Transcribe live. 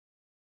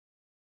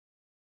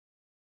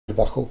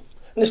buckle.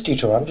 In this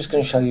tutorial I'm just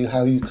going to show you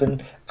how you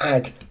can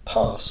add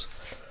paths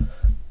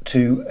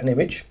to an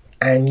image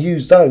and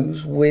use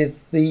those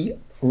with the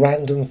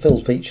random fill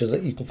feature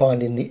that you can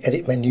find in the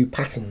edit menu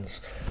patterns.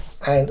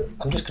 And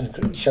I'm just going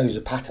to show you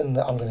the pattern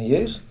that I'm going to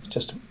use. It's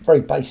just a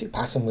very basic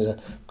pattern with a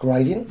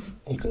gradient.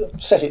 You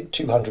could set it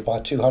 200 by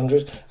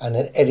 200 and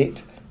then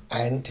edit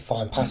and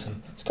define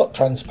pattern. It's got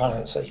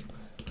transparency.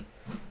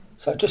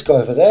 So just go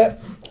over there,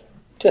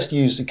 just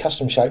use the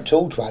custom shape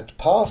tool to add the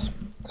path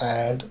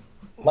and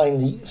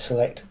mainly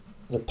select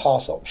the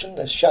path option.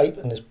 There's shape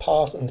and there's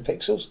path and the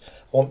pixels.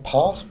 I want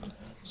path,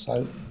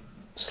 so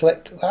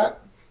select that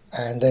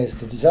and there's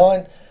the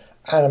design,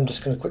 and I'm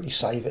just going to quickly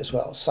save it as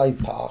well. Save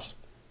path.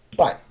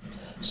 Right,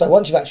 so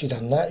once you've actually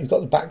done that, you've got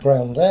the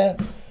background there,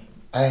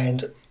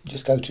 and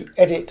just go to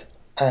edit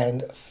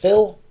and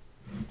fill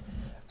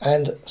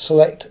and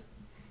select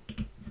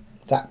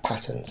that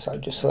pattern. So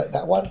just select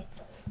that one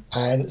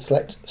and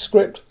select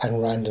script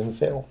and random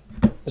fill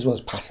as well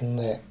as pattern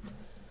there.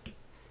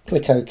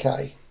 Click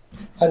OK,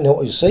 and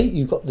what you'll see,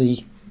 you've got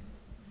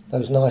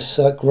those nice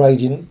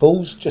gradient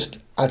balls just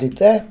added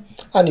there,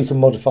 and you can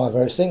modify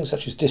various things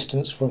such as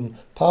distance from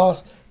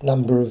path,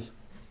 number of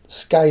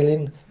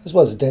scaling, as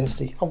well as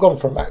density. I've gone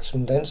for a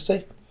maximum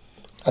density,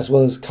 as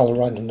well as colour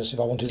randomness if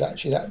I wanted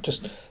actually that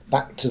just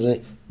back to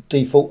the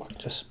default.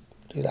 Just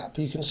do that,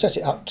 but you can set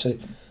it up to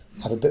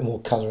have a bit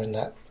more colour in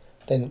that.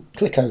 Then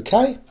click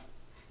OK,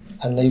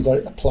 and then you've got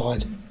it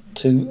applied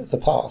to the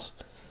path.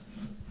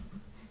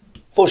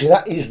 Fortunately,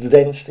 that is the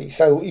density,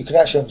 so you can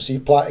actually obviously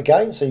apply it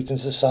again. So you can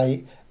just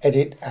say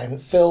edit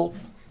and fill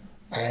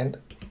and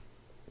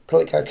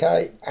click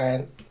OK,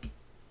 and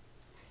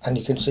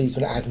you can see you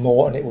can add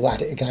more and it will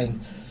add it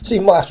again. So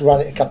you might have to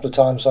run it a couple of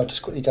times, so I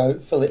just quickly go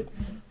fill it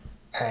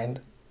and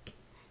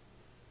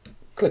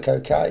click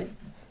OK.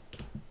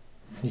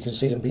 And you can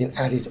see them being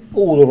added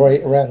all the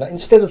way around that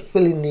instead of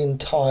filling the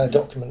entire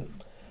document.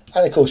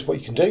 And of course what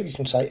you can do, you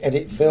can say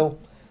edit, fill,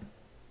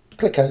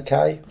 click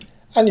OK,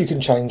 and you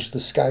can change the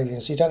scaling,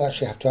 so you don't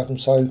actually have to have them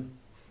so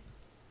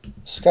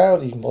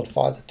scaled. You can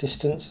modify the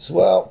distance as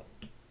well.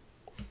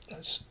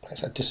 That just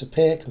makes that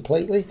disappear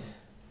completely.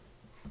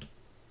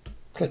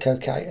 Click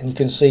OK, and you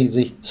can see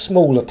the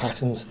smaller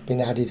patterns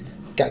being added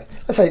again.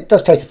 Let's say it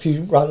does take a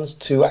few runs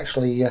to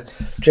actually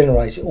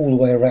generate it all the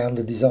way around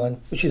the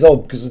design, which is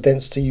odd because the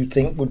density you'd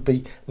think would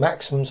be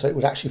maximum, so it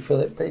would actually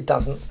fill it, but it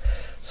doesn't.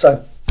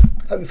 So,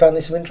 hope you found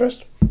this of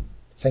interest.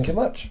 Thank you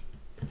much.